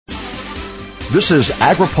This is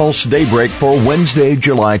Agri-Pulse Daybreak for Wednesday,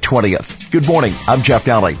 July 20th. Good morning. I'm Jeff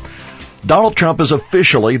Nalley. Donald Trump is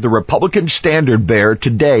officially the Republican standard bearer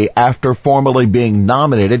today after formally being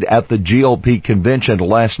nominated at the GOP convention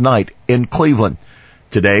last night in Cleveland.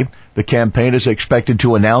 Today, the campaign is expected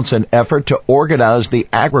to announce an effort to organize the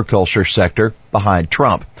agriculture sector behind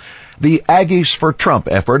Trump. The Aggies for Trump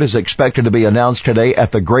effort is expected to be announced today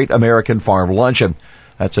at the Great American Farm Luncheon.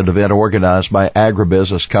 That's an event organized by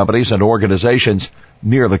agribusiness companies and organizations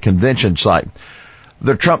near the convention site.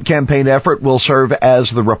 The Trump campaign effort will serve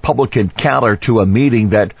as the Republican counter to a meeting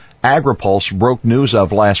that Agri-Pulse broke news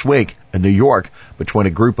of last week in New York between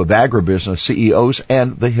a group of agribusiness CEOs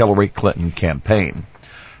and the Hillary Clinton campaign.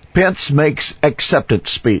 Pence makes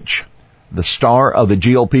acceptance speech. The star of the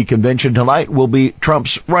GOP convention tonight will be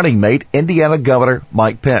Trump's running mate, Indiana Governor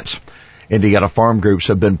Mike Pence. Indiana farm groups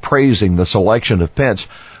have been praising the selection of Pence,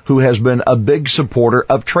 who has been a big supporter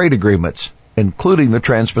of trade agreements, including the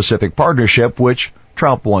Trans-Pacific Partnership, which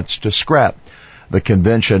Trump wants to scrap. The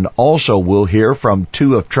convention also will hear from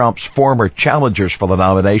two of Trump's former challengers for the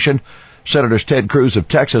nomination, Senators Ted Cruz of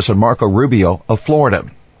Texas and Marco Rubio of Florida.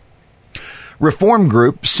 Reform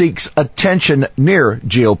Group seeks attention near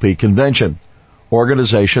GOP convention.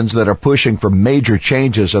 Organizations that are pushing for major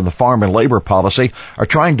changes in the farm and labor policy are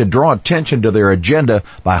trying to draw attention to their agenda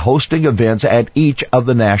by hosting events at each of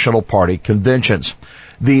the national party conventions.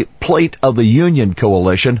 The Plate of the Union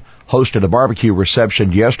Coalition hosted a barbecue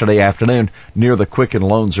reception yesterday afternoon near the Quicken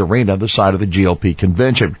Loans Arena, the site of the GOP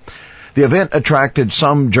convention. The event attracted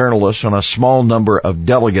some journalists and a small number of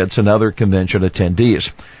delegates and other convention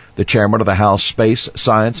attendees. The chairman of the House Space,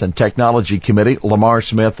 Science, and Technology Committee, Lamar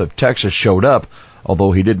Smith of Texas, showed up,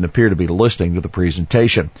 although he didn't appear to be listening to the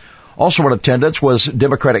presentation. Also in attendance was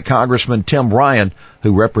Democratic Congressman Tim Ryan,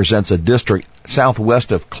 who represents a district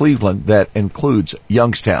southwest of Cleveland that includes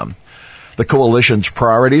Youngstown. The coalition's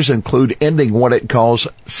priorities include ending what it calls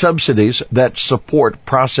subsidies that support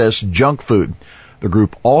processed junk food. The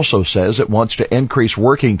group also says it wants to increase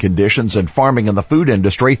working conditions in farming and the food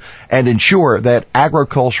industry and ensure that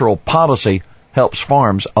agricultural policy helps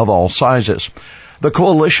farms of all sizes. The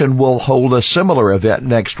coalition will hold a similar event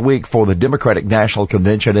next week for the Democratic National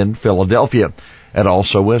Convention in Philadelphia. It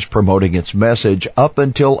also is promoting its message up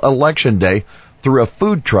until Election Day through a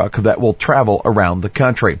food truck that will travel around the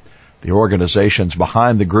country. The organizations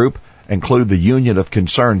behind the group include the Union of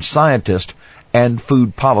Concerned Scientists and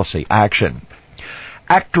Food Policy Action.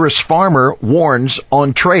 Actress farmer warns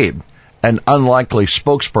on trade. An unlikely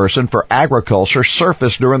spokesperson for agriculture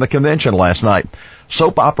surfaced during the convention last night.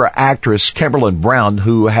 Soap opera actress Kimberlyn Brown,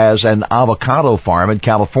 who has an avocado farm in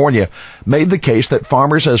California, made the case that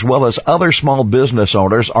farmers as well as other small business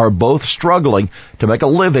owners are both struggling to make a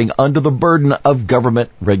living under the burden of government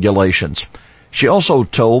regulations. She also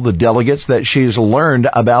told the delegates that she's learned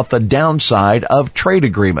about the downside of trade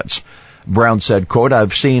agreements. Brown said, quote,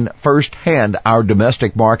 "I've seen firsthand our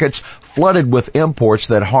domestic markets flooded with imports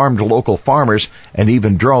that harmed local farmers and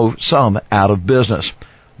even drove some out of business.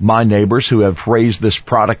 My neighbors who have raised this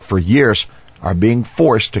product for years are being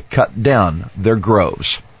forced to cut down their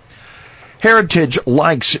groves." Heritage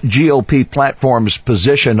likes GOP platform's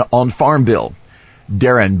position on Farm Bill.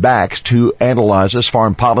 Darren Baxt, who analyzes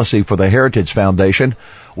farm policy for the Heritage Foundation,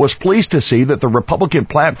 was pleased to see that the Republican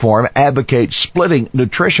platform advocates splitting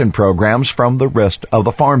nutrition programs from the rest of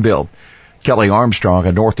the Farm Bill. Kelly Armstrong,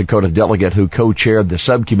 a North Dakota delegate who co-chaired the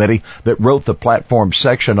subcommittee that wrote the platform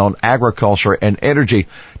section on agriculture and energy,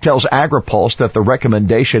 tells Agri-Pulse that the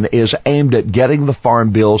recommendation is aimed at getting the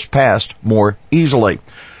farm bills passed more easily.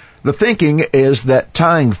 The thinking is that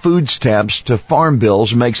tying food stamps to farm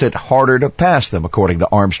bills makes it harder to pass them, according to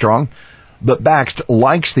Armstrong. But Baxt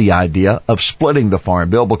likes the idea of splitting the farm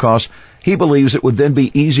bill because he believes it would then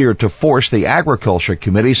be easier to force the agriculture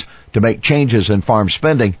committees to make changes in farm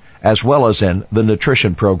spending as well as in the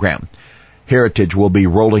nutrition program. Heritage will be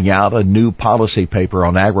rolling out a new policy paper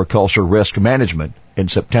on agriculture risk management in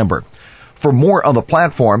September. For more on the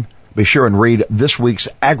platform, be sure and read this week's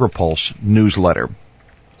Agri-Pulse newsletter.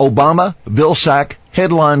 Obama, Vilsack,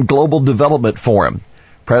 headline Global Development Forum.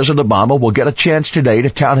 President Obama will get a chance today to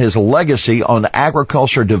tout his legacy on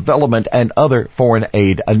agriculture development and other foreign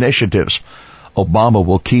aid initiatives. Obama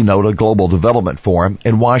will keynote a global development forum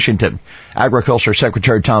in Washington. Agriculture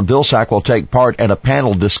Secretary Tom Vilsack will take part in a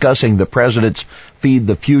panel discussing the president's Feed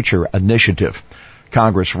the Future initiative.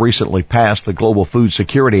 Congress recently passed the Global Food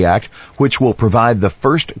Security Act, which will provide the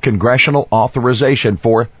first congressional authorization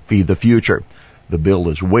for Feed the Future. The bill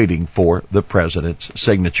is waiting for the president's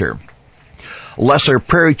signature. Lesser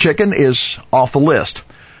prairie chicken is off the list.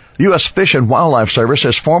 The U.S. Fish and Wildlife Service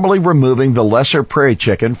is formally removing the lesser prairie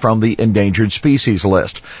chicken from the endangered species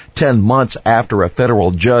list, 10 months after a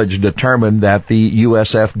federal judge determined that the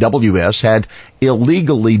USFWS had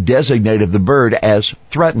illegally designated the bird as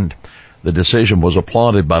threatened. The decision was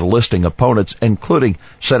applauded by listing opponents, including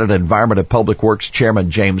Senate Environment and Public Works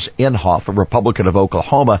Chairman James Inhofe, a Republican of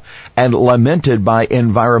Oklahoma, and lamented by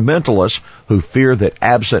environmentalists who fear that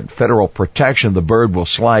absent federal protection, the bird will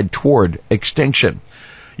slide toward extinction.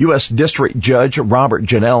 U.S. District Judge Robert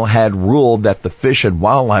Janelle had ruled that the Fish and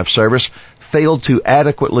Wildlife Service failed to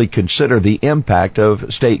adequately consider the impact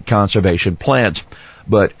of state conservation plans.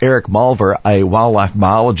 But Eric Malver, a wildlife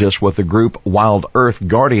biologist with the group Wild Earth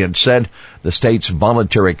Guardian, said the state's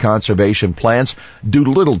voluntary conservation plans do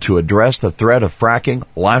little to address the threat of fracking,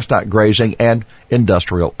 livestock grazing, and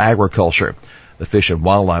industrial agriculture. The Fish and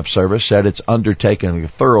Wildlife Service said it's undertaking a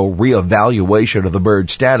thorough reevaluation of the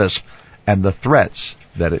bird's status and the threats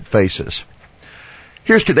that it faces.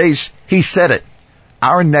 Here's today's He Said It.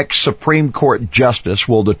 Our next Supreme Court justice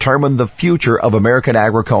will determine the future of American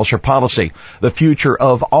agriculture policy, the future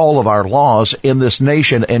of all of our laws in this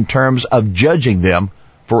nation in terms of judging them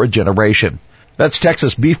for a generation. That's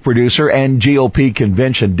Texas beef producer and GOP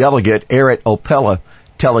convention delegate Eric Opella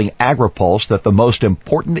telling Agri-Pulse that the most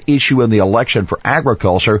important issue in the election for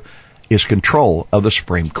agriculture is control of the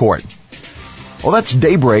Supreme Court. Well, that's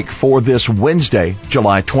Daybreak for this Wednesday,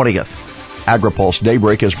 July 20th. Agri-Pulse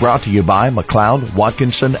Daybreak is brought to you by McLeod,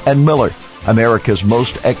 Watkinson & Miller, America's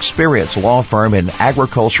most experienced law firm in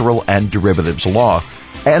agricultural and derivatives law,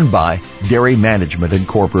 and by Dairy Management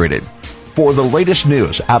Incorporated. For the latest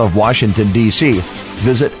news out of Washington, D.C.,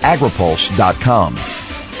 visit agripulse.com.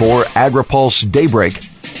 For Agri-Pulse Daybreak,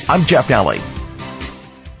 I'm Jeff Nalley.